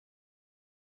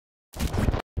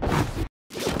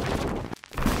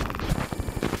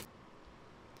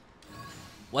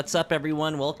What's up,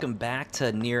 everyone? Welcome back to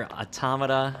NieR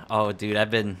Automata. Oh, dude, I've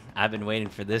been waiting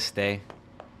for this day.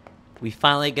 We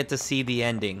finally get to see the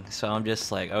ending, so I'm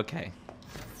just like, okay,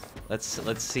 let's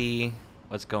see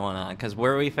what's going on. Because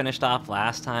where we finished off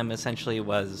last time essentially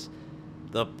was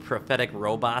the prophetic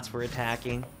robots were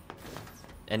attacking,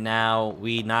 and now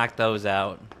we knocked those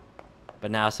out. But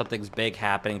now something's big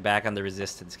happening back on the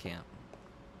resistance camp.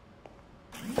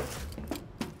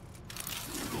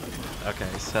 Okay,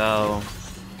 so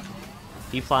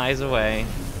he flies away.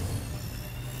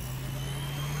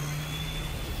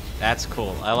 That's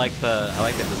cool. I like the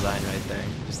design right there.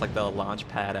 Just like the launch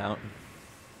pad out.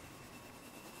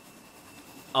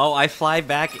 Oh, I fly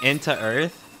back into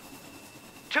Earth?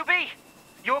 2B,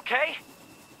 you okay?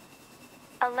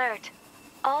 Alert.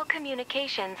 All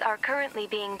communications are currently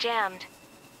being jammed.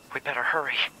 We better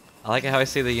hurry. I like how I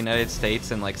see the United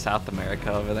States and like South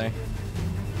America over there.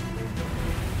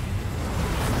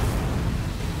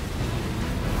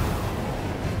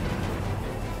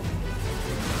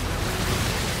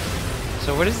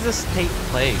 So where does this take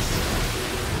place?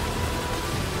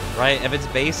 Right, if it's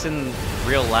based in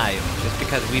real life, just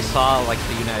because we saw like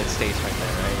the United States right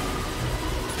there, right?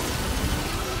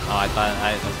 Oh, I thought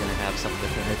I was gonna have something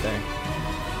different right there.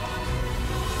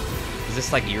 Is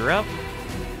this like Europe?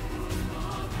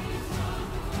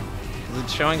 'Cause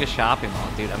it's showing a shopping mall,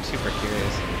 dude. I'm super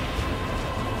curious.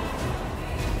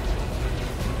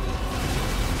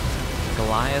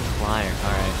 Goliath Flyer,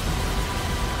 alright.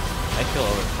 I feel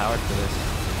overpowered for this.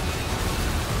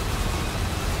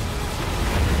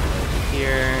 Over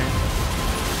here.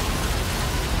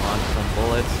 Launch some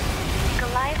bullets.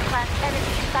 Goliath-class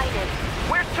enemy sighted.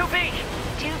 Where's 2B?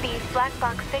 2B's black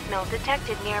box signal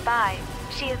detected nearby.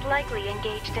 She is likely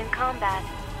engaged in combat.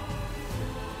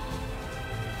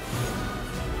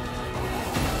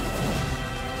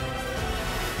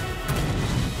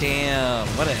 Damn,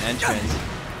 what an entrance.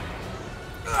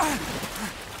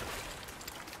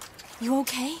 You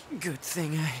okay? Good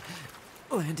thing I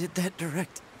landed that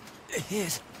direct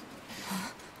hit.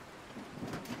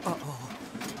 Uh-oh.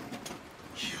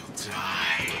 You'll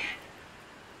die.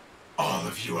 All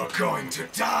of you are going to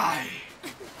die.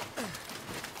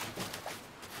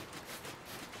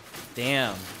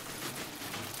 Damn.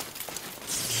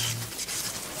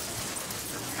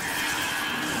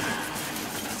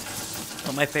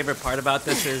 What my favorite part about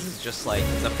this is just like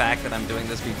the fact that I'm doing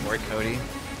this before Cody.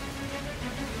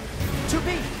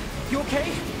 2B, you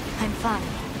okay? I'm fine.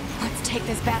 Let's take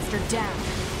this bastard down.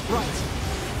 Right.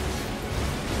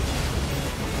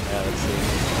 Yeah, let's see.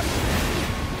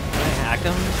 Can I hack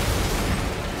him?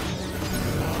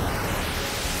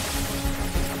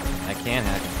 I can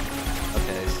hack him.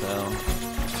 Okay, so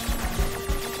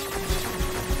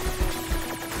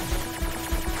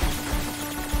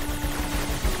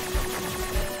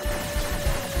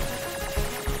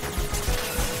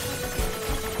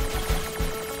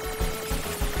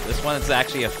this one is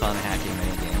actually a fun hacking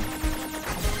minigame.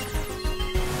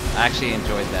 I actually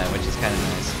enjoyed that, which is kind of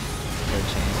nice for a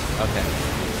change. Okay.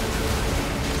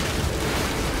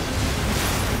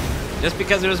 Just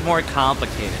because it was more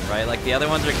complicated, right? Like the other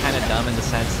ones are kind of dumb in the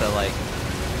sense that like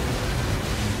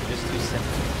just too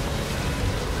simple.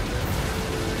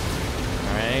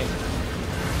 All right,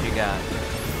 what you got?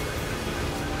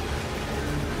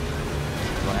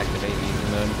 We'll activate easy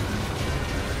mode.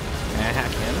 Can I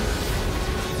hack him?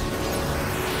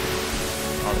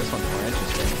 Oh, this one's more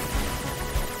interesting.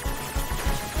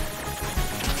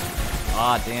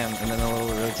 Ah, damn, and then the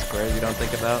little road squares you don't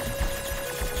think about.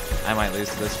 I might lose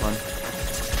to this one.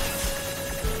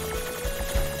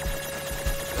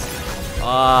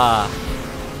 Ah.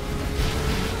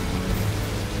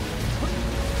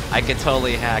 I could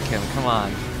totally hack him, come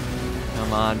on.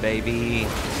 Come on, baby.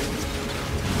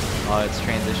 Oh, it's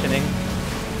transitioning.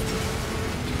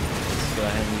 Let's go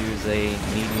ahead and use a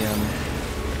medium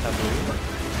recovery.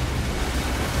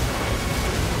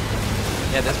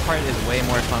 Yeah, this part is way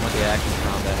more fun with the action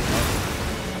combat.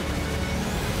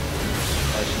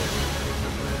 Oh shit.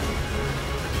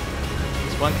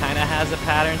 This one kind of has a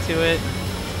pattern to it.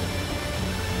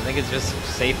 I think it's just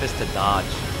safest to dodge.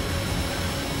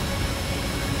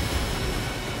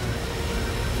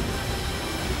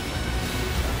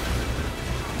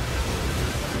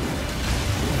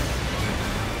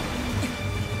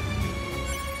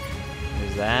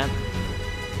 There's that.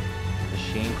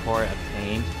 Machine core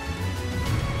obtained.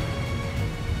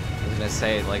 I was gonna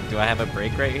say, like, do I have a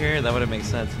break right here? That would've made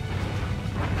sense.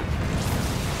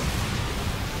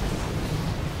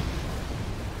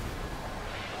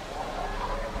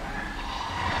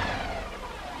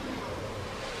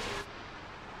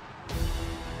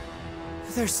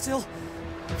 They're still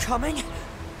coming?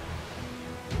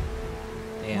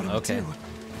 Okay. Do?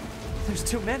 There's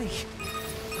too many.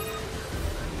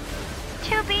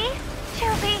 2B?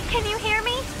 2B, can you hear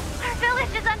me? Our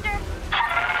village is under...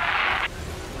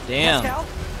 Damn. Pascal?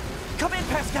 Come in,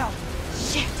 Pascal!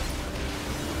 Shit!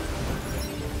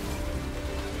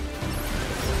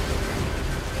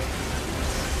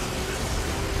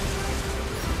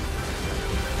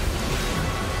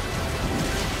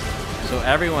 So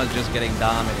everyone's just getting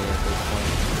dominated at this point.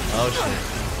 Oh shit.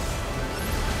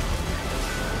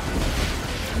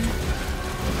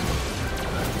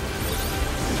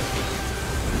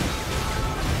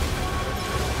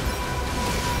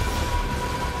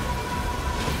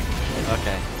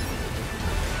 Okay.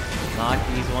 Knock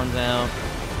these ones out.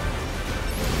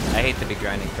 I hate to be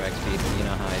grinding for XP, but you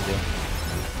know how I do.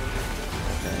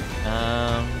 Okay.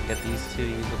 Get these 2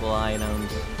 usable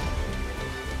items.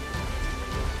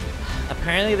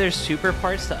 Apparently there's super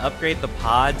parts to upgrade the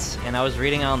pods, and I was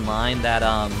reading online that,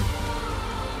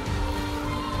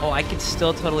 oh, I could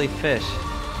still totally fish.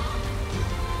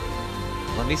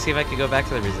 Let me see if I could go back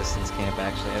to the resistance camp,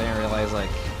 actually. I didn't realize,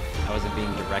 like, I wasn't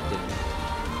being directed.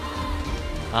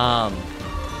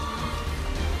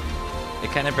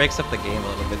 It kind of breaks up the game a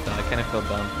little bit, though. I kind of feel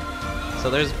dumb. So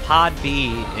there's Pod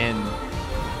B in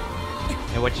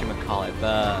whatchamacallit,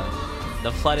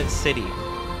 the flooded city.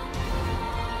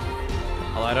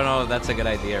 Although I don't know if that's a good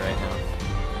idea right now.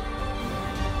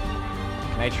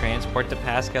 Can I transport to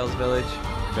Pascal's village?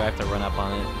 Or do I have to run up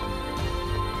on it?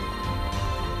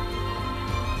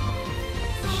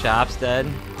 The shop's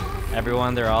dead.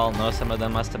 Everyone, no, some of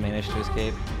them must have managed to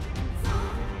escape.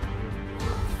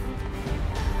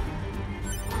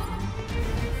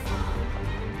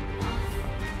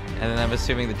 And then I'm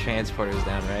assuming the transporter's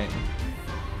down, right?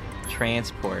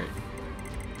 Transport.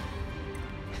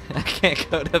 I can't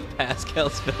go to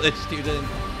Pascal's village due to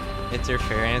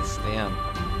interference. Damn.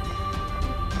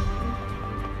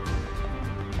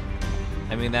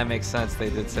 I mean, that makes sense. They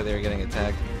did say they were getting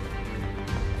attacked.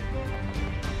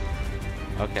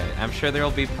 Okay, I'm sure there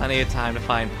will be plenty of time to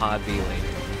find Pod B later.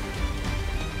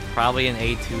 Probably in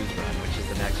A2's run, which is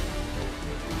the next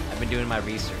one. I've been doing my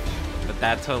research, but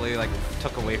that totally like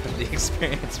took away from the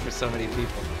experience for so many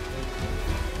people.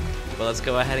 But let's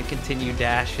go ahead and continue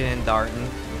dashing, darting.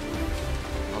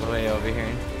 All the way over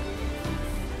here.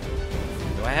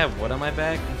 Do I have wood on my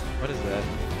back? What is that?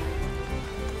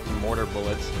 Mortar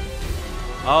bullets.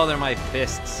 Oh, they're my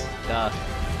fists. Duh.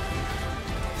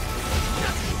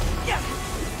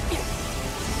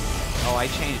 Oh, I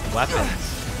changed weapons.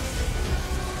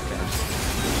 Okay.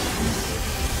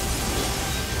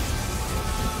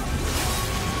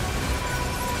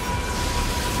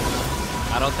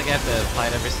 I don't think I have to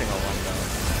fight every single one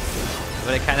though.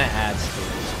 But it kind of adds to it.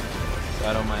 So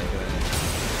I don't mind doing it.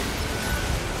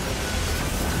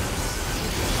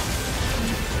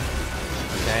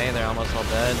 Okay, they're almost all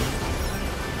dead.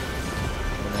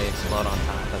 And they explode on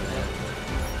top of it.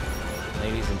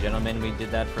 Ladies and gentlemen, we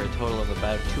did that for a total of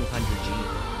about 200 G.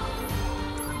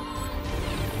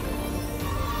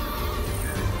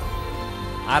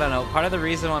 I don't know, part of the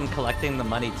reason why I'm collecting the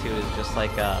money too is just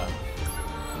like,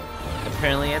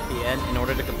 apparently at the end, in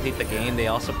order to complete the game, they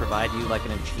also provide you like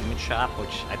an achievement shop,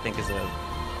 which I think is a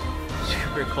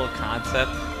super cool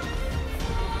concept.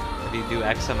 If you do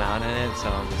X amount in it, so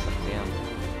I'm just like, damn.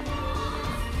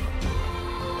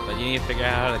 But you need to figure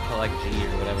out how to collect G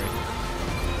or whatever.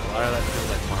 A lot of that feels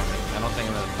like farming. I don't think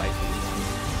I'm gonna fight these ones.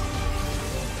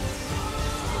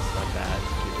 Just like that,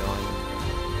 keep going.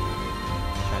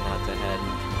 Try not to head.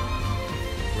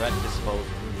 Red disposal.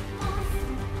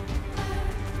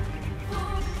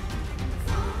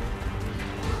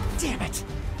 Damn it!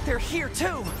 They're here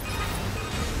too!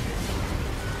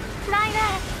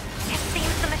 9S! It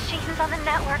seems the machines on the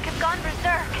network have gone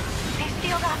berserk. They've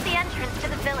sealed off the entrance to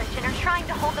the village and are trying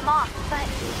to hold them off, but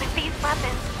with these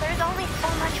weapons, there's only so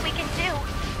much we can do.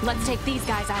 Let's take these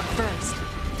guys out first.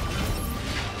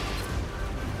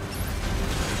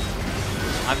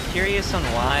 I'm curious on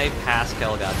why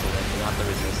Pascal got to win, not the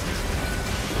Resistance.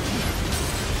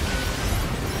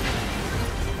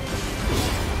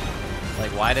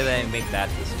 Like, why did they make that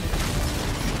decision?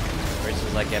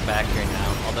 Versus, like, get back here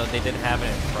now. Although they did have it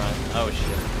in front. Oh,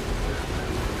 shit.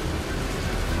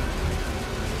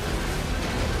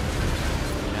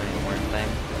 Giant worm thing.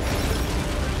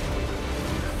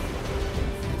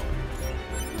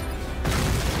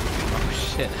 Oh,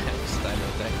 shit. I just died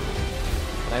right there.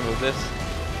 Can I move this?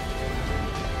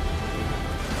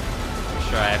 I'm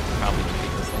sure I have to probably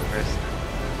defeat this thing first.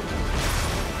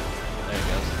 There it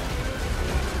goes.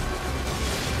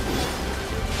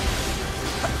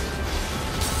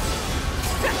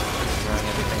 Throwing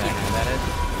everything I have at it.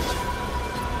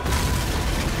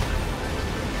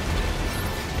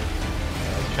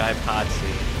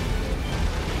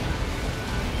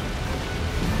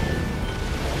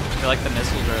 feel like the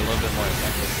missiles are a little bit more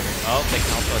effective here. Oh, they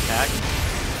can also attack.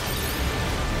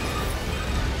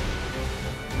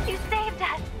 You saved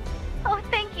us. Oh,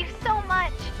 thank you so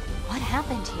much. What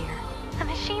happened here? The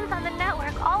machines on the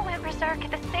network all went berserk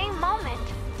at the same moment.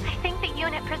 I think the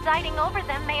unit presiding over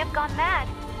them may have gone mad.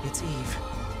 It's Eve.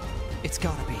 It's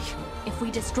gotta be. If we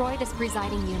destroy this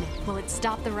presiding unit, will it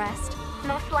stop the rest?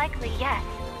 Most likely, yes.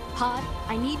 Pod,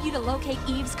 I need you to locate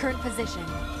Eve's current position.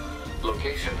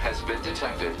 Location has been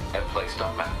detected and placed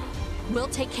on map. We'll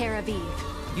take care of Eve.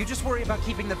 You just worry about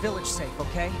keeping the village safe,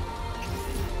 okay?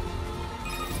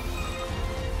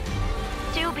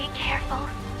 Do be careful.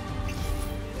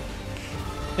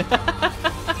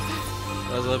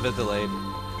 That was a little bit delayed.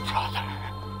 Brother.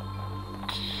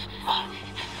 Brother.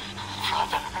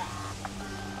 Brother.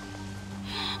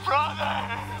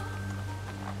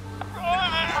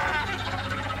 Brother.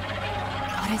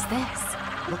 What is this?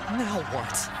 Look, now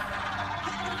what?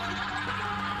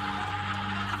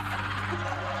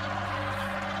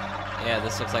 Yeah,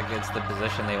 this looks like it's the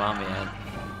position they want me in.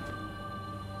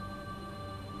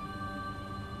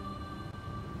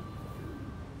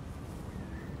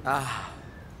 Ah.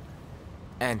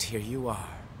 And here you are.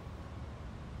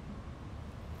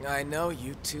 I know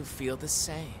you two feel the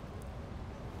same.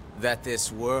 That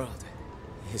this world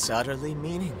is utterly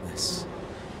meaningless.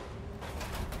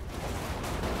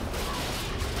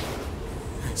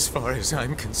 As far as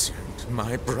I'm concerned,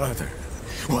 my brother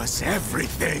was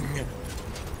everything.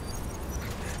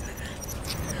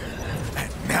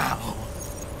 And now,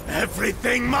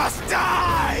 everything must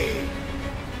die!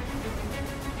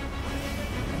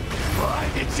 Why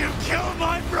did you kill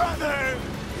my brother?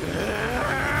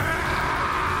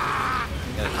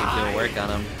 Gotta keep doing work on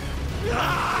him.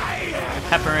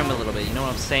 Pepper him a little bit, you know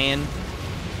what I'm saying?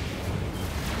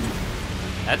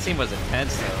 That scene was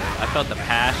intense though. I felt the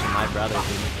passion my brother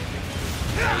did.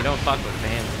 Yeah, you don't fuck with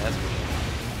family, that's for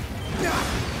sure.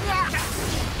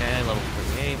 Okay, level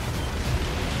 48.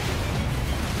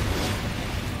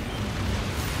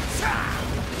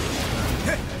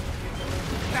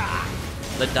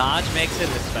 The dodge makes it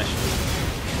especially.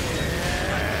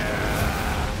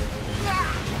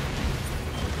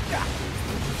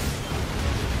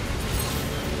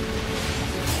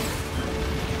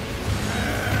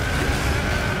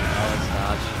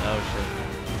 Oh shit.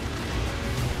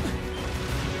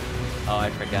 Oh, I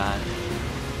forgot.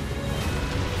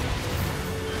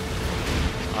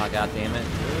 Oh, god damn it.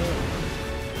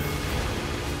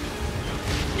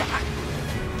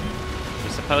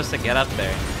 You're supposed to get up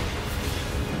there.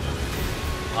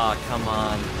 Oh, come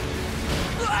on.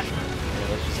 Yeah,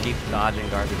 let's just keep dodging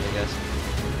garbage, I guess.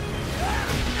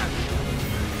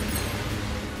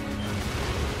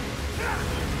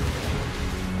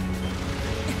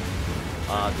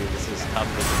 Oh, dude, this is tough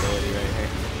visibility right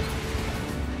here.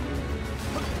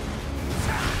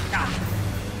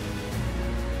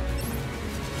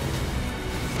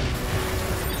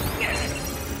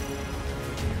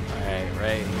 Alright,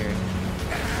 right here.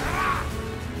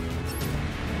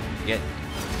 Get.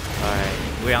 Alright.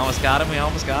 We almost got him, we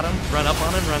almost got him. Run up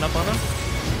on him, run up on him.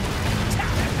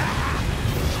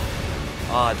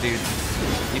 Oh, dude.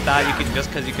 You thought you could, just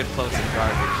because you could float some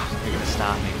garbage, you're gonna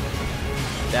stop me.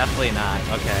 Definitely not.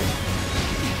 Okay.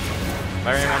 If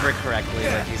I remember correctly,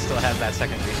 like he still has that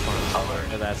second respawn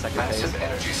Alert. or that second phase. Massive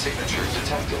energy signature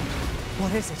detected.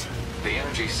 What is it? The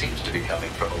energy seems to be coming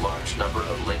from a large number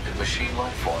of linked machine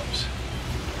life forms.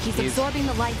 He's absorbing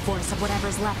the life force of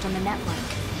whatever's left on the network.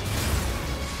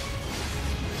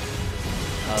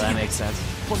 Oh, that makes sense.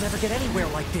 We'll never get anywhere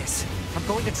like this. I'm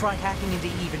going to try hacking into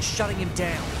Eve and shutting him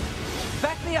down.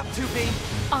 Back me up, 2B!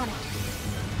 On it.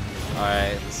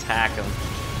 Alright, let's hack him.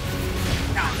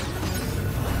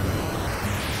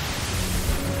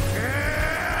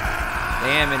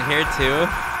 Damn, in here too?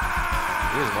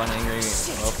 He was one angry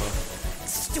mofo.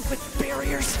 Stupid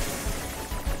barriers!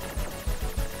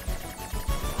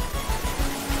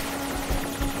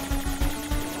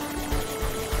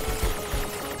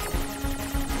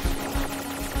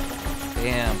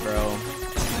 Damn, bro.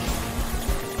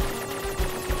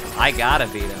 I gotta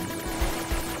beat him.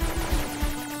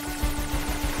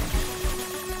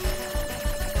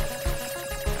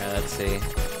 Alright, let's see.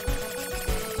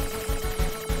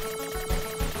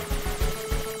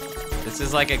 This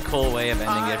is like a cool way of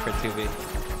ending it for 2B.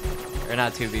 Or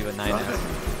not 2B, but 9S.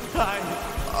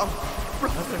 Oh,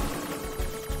 brother.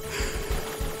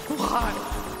 Why?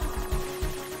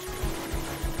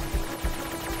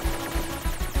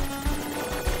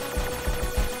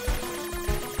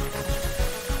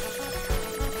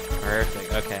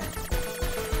 Perfect, okay.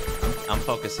 I'm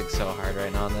focusing so hard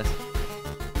right now on this.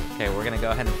 Okay, we're gonna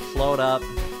go ahead and float up.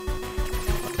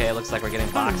 Okay, Okay, looks like we're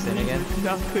getting boxed in again.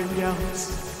 Nothing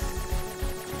else.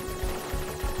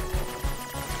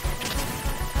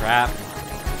 Crap.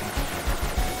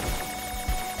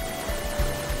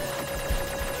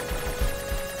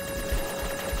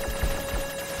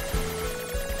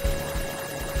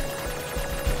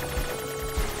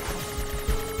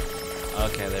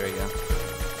 Okay, there we go.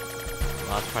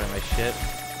 Lost part of my ship.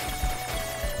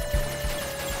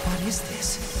 What is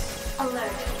this?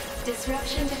 Alert.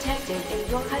 Disruption detected in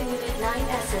Yorka Unit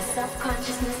 9S's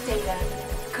self-consciousness data.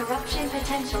 Corruption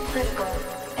potential critical.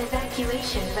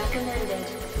 Evacuation recommended.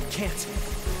 Can't.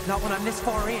 Not when I'm this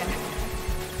far in.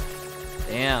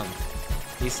 Damn.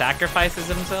 He sacrifices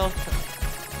himself?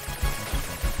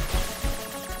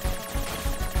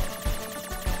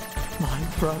 My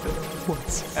brother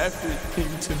was everything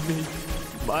to me.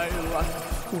 My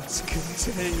life was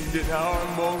contained in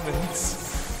our moments.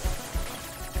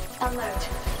 Alert.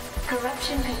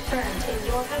 Corruption confirmed in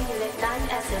Yorka Unit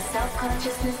 9S's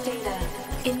self-consciousness data.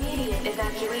 Immediate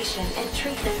evacuation and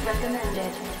treatment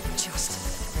recommended.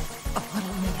 Just a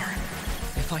little more.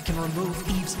 If I can remove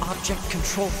Eve's object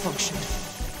control function.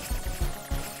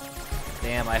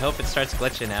 Damn, I hope it starts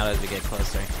glitching out as we get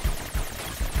closer.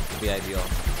 Would be ideal.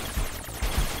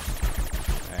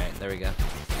 Alright, there we go.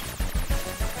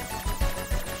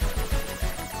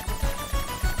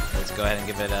 Let's go ahead and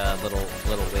give it a little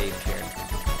wave here.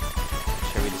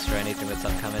 Make sure we destroy anything that's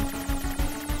upcoming.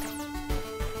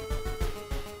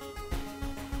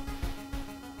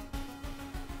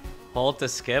 Hold to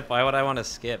skip? Why would I want to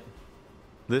skip?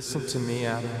 Listen to me,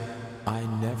 Adam. I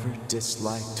never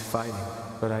disliked fighting,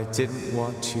 but I didn't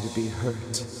want you to be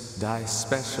hurt. And I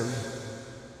especially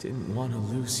didn't want to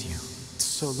lose you.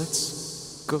 So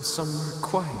let's go somewhere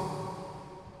quiet.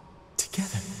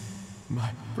 Together,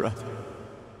 my brother.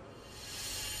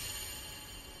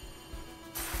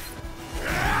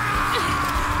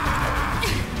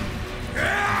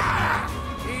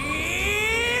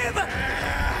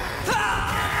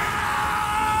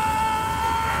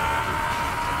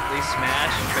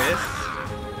 Smash fists?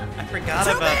 I forgot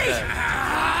about that.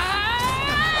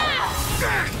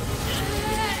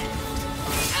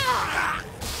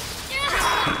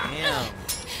 Damn.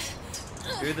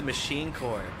 Through the machine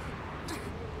core.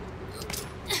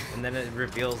 And then it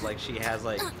reveals like she has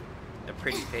like a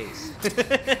pretty face.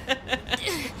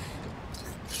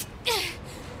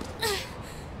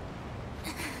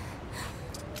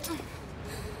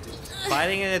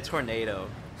 Fighting in a tornado.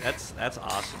 That's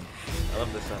awesome. I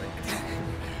love this setting.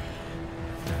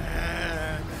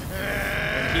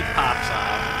 And he pops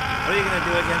off. What are you gonna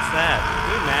do against that?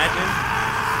 Can you imagine?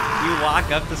 You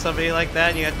walk up to somebody like that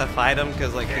and you have to fight him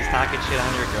because like he's talking shit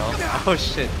on your girl. Oh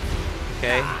shit.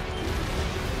 Okay.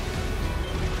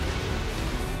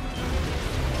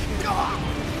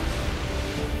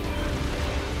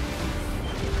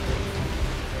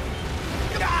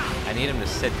 I need him to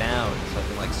sit down so I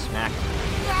can like smack him.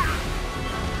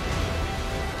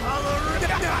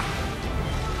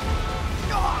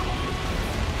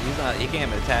 He can't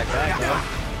even attack back though.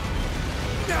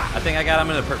 I think I got him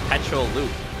in a perpetual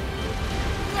loop.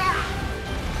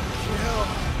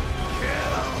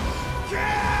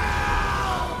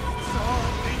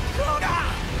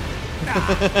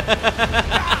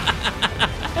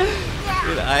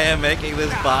 Dude, I am making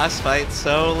this boss fight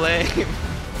so lame.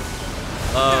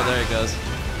 Oh, there it goes.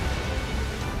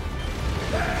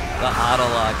 The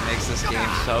auto-lock makes this game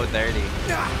so dirty.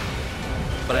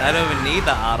 But I don't even need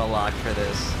the auto-lock for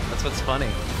this. That's what's funny.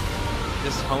 It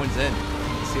just hones in.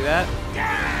 You see that?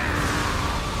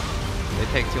 They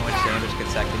take too much damage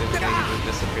consecutively, he just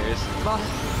disappears.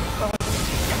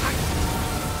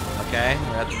 Okay,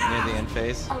 we're near the end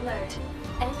phase. Alert.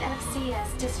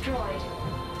 NFCS destroyed.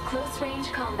 Close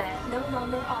range combat no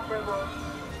longer operable.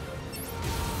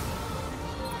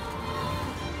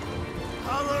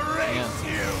 I'll erase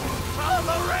you! I'll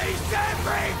erase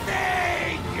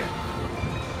everything!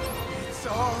 It's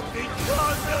all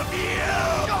because of you!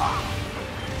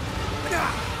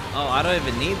 Oh, I don't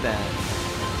even need that.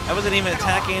 I wasn't even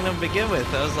attacking him to begin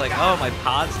with. I was like, oh, my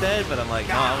pod's dead? But I'm like,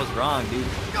 no, I was wrong, dude.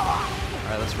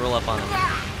 Alright, let's roll up on him. Dude,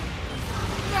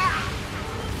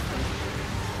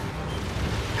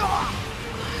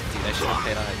 I should have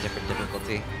played on a different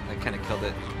difficulty. I kind of killed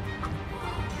it.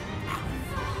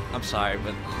 I'm sorry,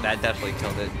 but that definitely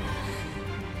killed it.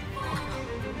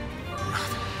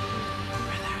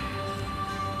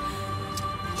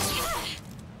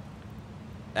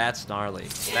 That's gnarly.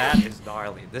 That is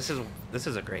gnarly. This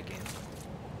is a great game.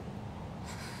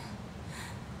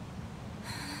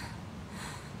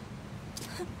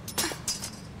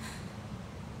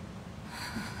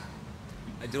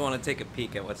 I do want to take a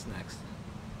peek at what's next.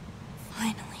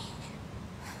 Finally.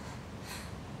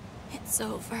 It's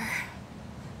over.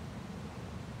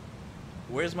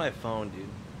 Where's my phone, dude?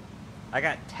 I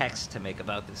got texts to make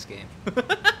about this game.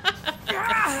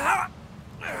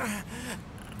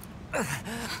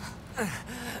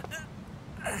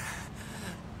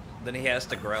 Then he has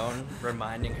to groan,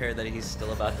 reminding her that he's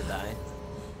still about to die.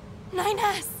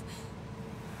 9S!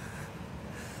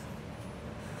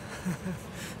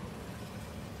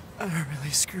 I really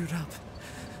screwed up.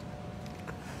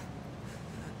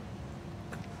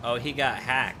 Oh, he got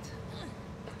hacked.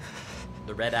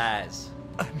 The red eyes.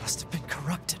 I must have been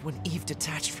corrupted when Eve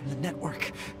detached from the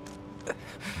network.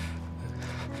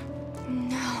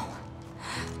 No.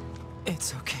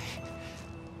 It's okay.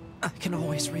 I can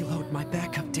always reload my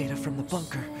backup data from the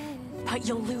bunker. But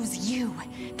you'll lose you.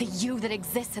 The you that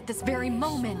exists at this very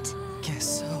moment.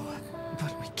 Guess so.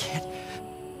 But we can't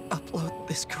upload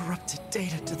this corrupted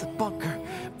data to the bunker.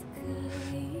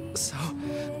 So...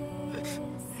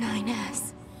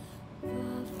 9S.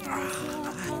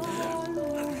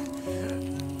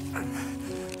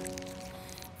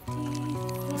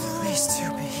 Please,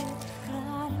 Tubi.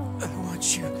 I want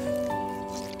you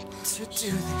to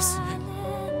do this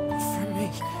for me.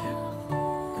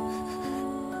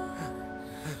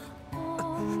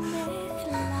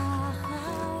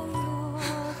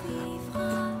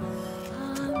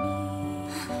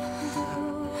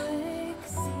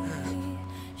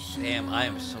 Damn, I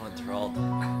am so enthralled.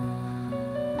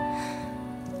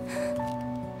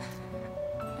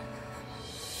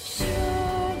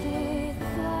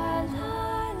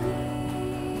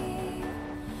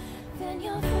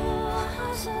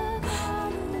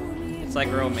 It's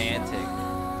like romantic.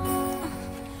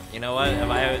 You know what?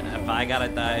 If I gotta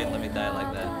die, let me die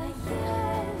like that.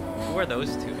 Who are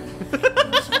those two?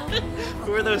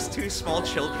 Who are those two small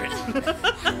children?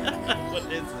 What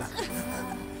is this?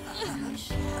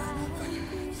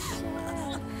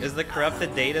 Is the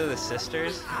corrupted data the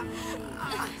sisters?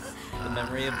 The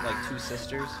memory of like two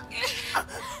sisters?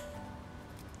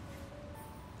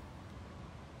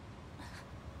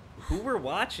 Who we're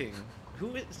watching?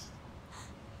 Who is...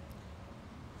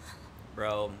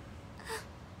 Bro.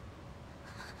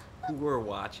 Who were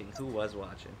watching? Who was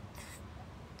watching?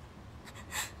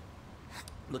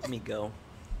 Look at me go.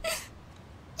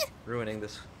 Ruining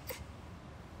this.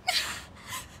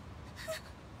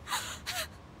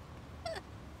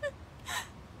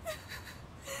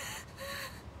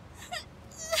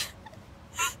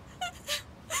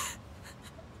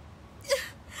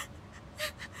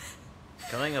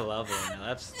 Killing a loved one, now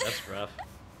that's rough.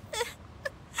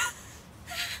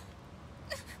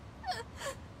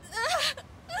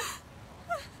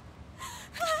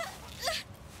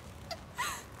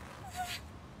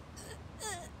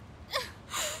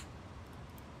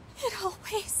 It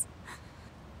always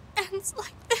ends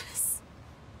like this.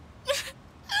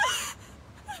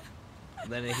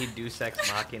 Then he'd do sex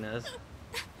machinas.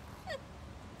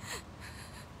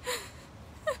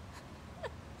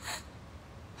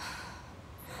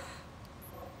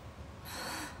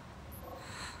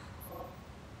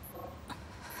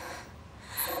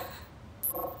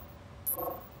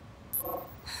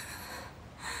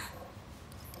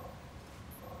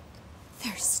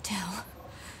 There's still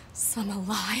some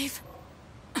alive.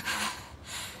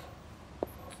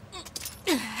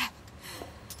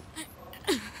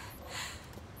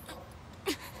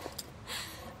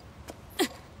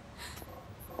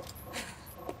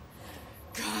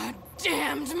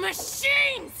 Goddamned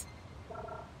machines!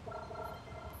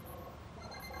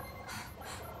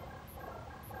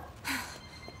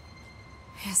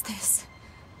 Is this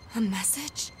a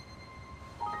message?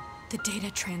 The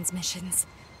data transmissions,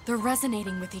 they're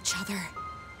resonating with each other.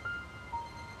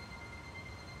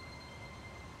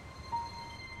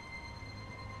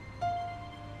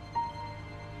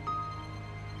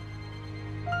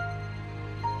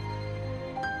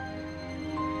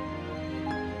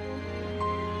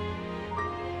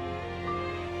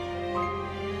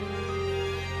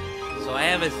 So I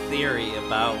have a theory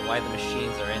about why the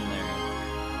machines are in there.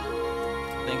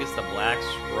 I think it's the black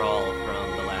scroll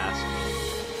from the last one.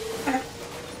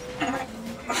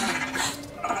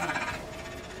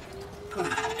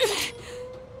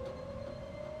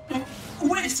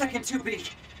 Wait a second,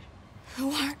 2B.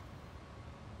 Who are...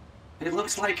 It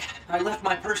looks like I left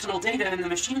my personal data in the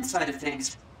machine side of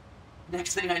things.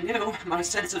 Next thing I knew, my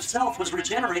sense of self was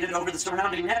regenerated over the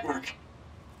surrounding network.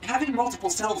 Having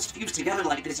multiple selves fused together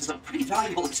like this is a pretty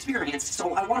valuable experience,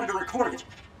 so I wanted to record it.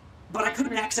 But I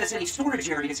couldn't access any storage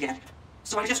areas yet,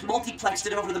 so I just multiplexed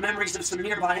it over the memories of some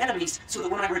nearby enemies, so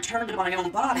that when I returned to my own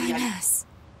body, Yes.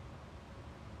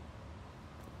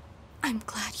 I'm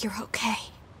glad you're okay.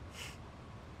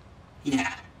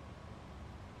 Yeah.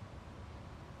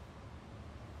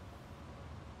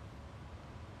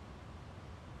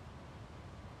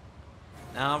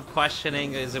 Now I'm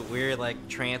questioning, is it weird, like,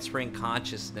 transferring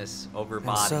consciousness over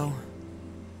body? And so,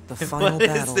 the final What is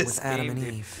battle this with Adam game, and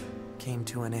dude? Eve came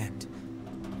to an end.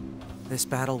 This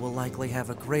battle will likely have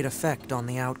a great effect on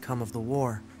the outcome of the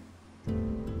war.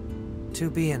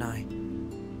 2B and I,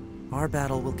 our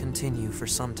battle will continue for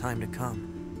some time to come.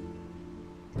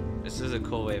 This is a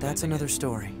cool way of That's ending another it.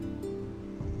 story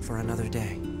for another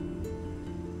day.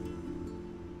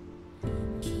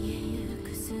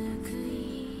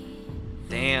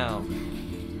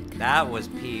 Damn. That was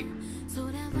peak.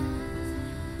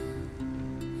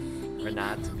 Or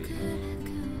not to be.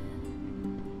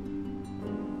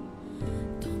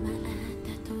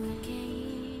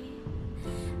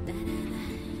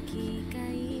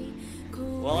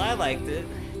 Well, I liked it.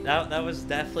 That was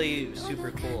definitely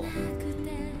super cool.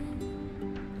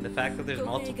 And the fact that there's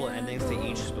multiple endings to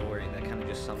each story, that kind of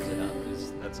just sums it up.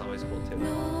 That's always cool too.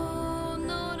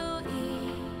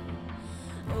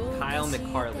 Kyle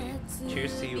McCarley.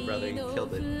 Cheers to you, brother. You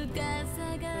killed it.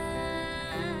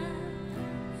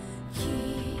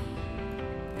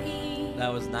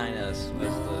 That was 9S. Was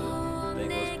the thing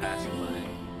was passing by.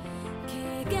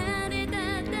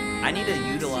 I need to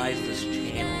utilize this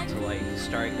channel to like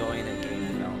start going into game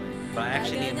development, but I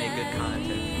actually need to make good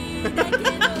content.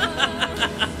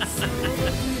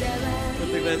 I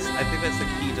think that's the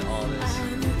key to all this.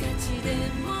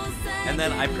 And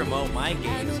then I promote my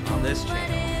games on this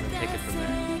channel and take it from there.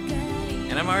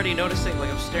 And I'm already noticing, like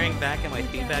I'm staring back at my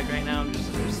feedback right now,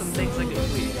 there's some things I can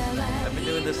tweak. I've been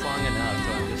doing this long enough,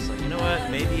 so I'm just like, you know what,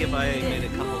 maybe if I made a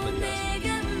couple of adjustments.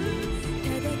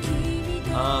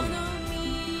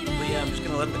 But yeah, I'm just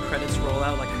gonna let the credits roll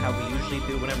out like how we usually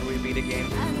do whenever we beat a game.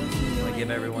 I give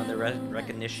everyone the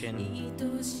recognition.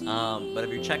 But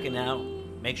if you're checking out,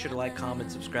 make sure to like,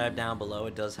 comment, subscribe down below.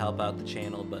 It does help out the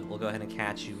channel, but we'll go ahead and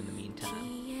catch you in the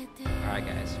meantime. Alright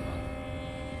guys, well,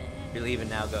 if you're leaving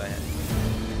now, go ahead.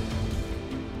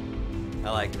 I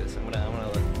like this. I'm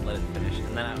gonna let it finish.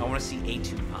 And then I wanna see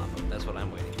A2 pop up. That's what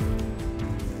I'm waiting for.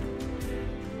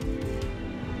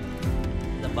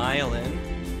 The violin.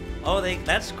 Oh,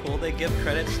 that's cool. They give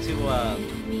credits to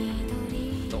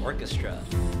the orchestra.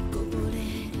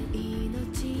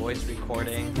 Voice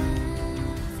recording.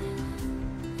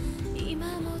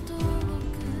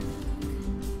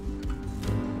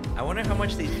 I wonder how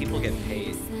much these people get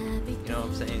paid. You know what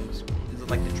I'm saying? Is it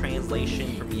like the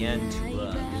translation from yen to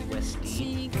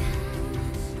USD?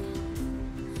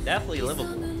 Definitely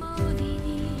livable.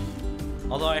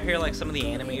 Although I hear like some of the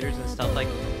animators and stuff like,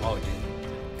 oh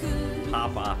dude,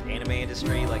 pop off anime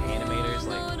industry, like animators,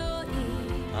 like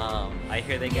I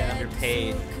hear they get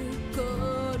underpaid,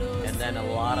 and then a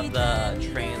lot of the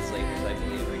translators I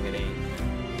believe are getting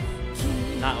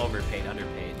not overpaid,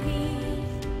 underpaid.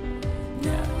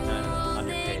 Yeah, no,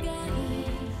 underpaid.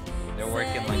 They're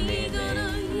working like day and day.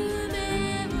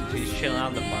 She's chilling out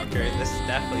in the bunker. This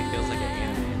definitely feels like an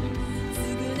anime ending.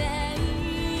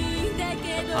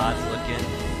 The pod's looking.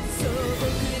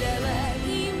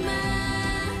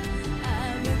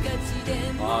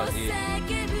 Oh, dude.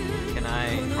 Can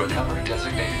I... Recover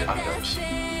designated items.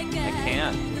 I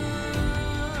can't.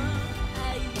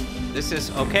 This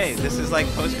is... Okay, this is like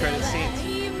post-credit scenes.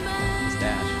 It's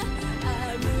Dash.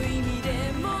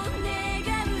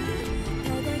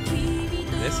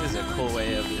 This is a cool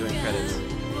way of doing credits.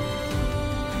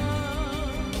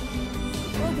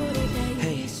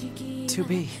 Hey,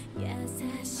 2B.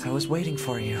 I was waiting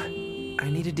for you. I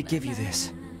needed to give you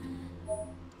this.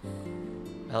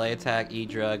 LA attack,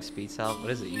 E-drug, speed self. What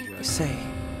is it, E-drug? Say,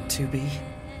 2B.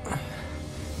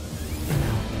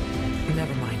 No,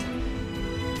 never mind.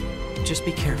 Just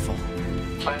be careful.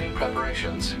 Planning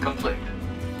preparations complete.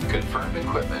 Confirmed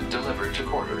equipment delivered to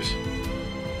quarters.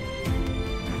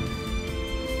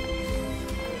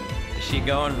 Is she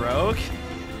going rogue?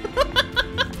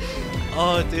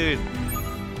 Oh, dude.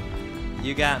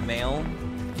 You got mail?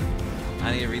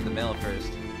 I need to read the mail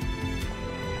first.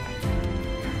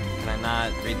 Can I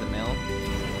not read the mail?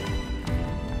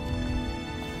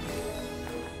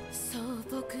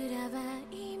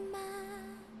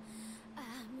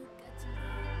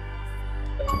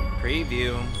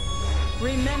 Preview.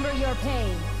 Remember your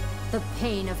pain. The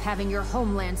pain of having your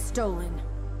homeland stolen.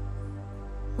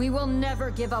 We will never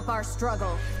give up our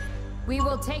struggle. We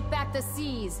will take back the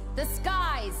seas, the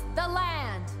skies, the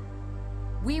land.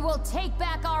 We will take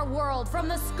back our world from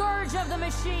the scourge of the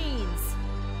machines.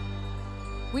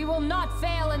 We will not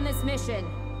fail in this mission.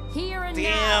 Here and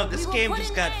now. Damn, this game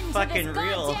just got fucking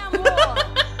real.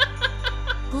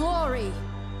 Glory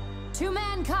to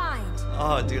mankind.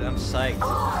 Oh, dude, I'm psyched.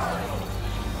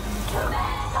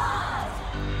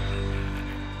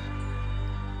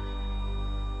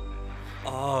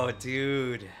 Oh,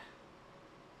 dude.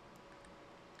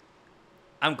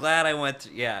 I'm glad I went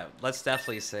through, yeah, let's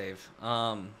definitely save.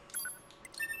 I'm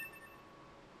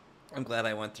glad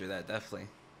I went through that, definitely.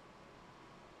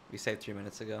 We saved 3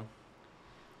 minutes ago.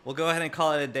 We'll go ahead and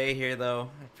call it a day here, though,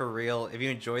 for real. If you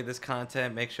enjoyed this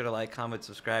content, make sure to like, comment,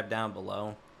 subscribe down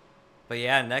below. But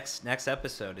yeah, next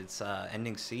episode, it's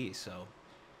ending C, so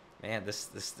man, this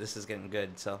is getting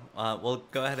good. So we'll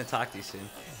go ahead and talk to you soon.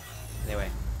 Anyway,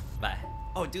 bye.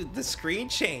 Oh, dude, the screen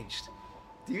changed.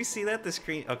 Do you see that? The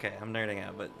screen. Okay, I'm nerding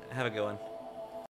out, but have a good one.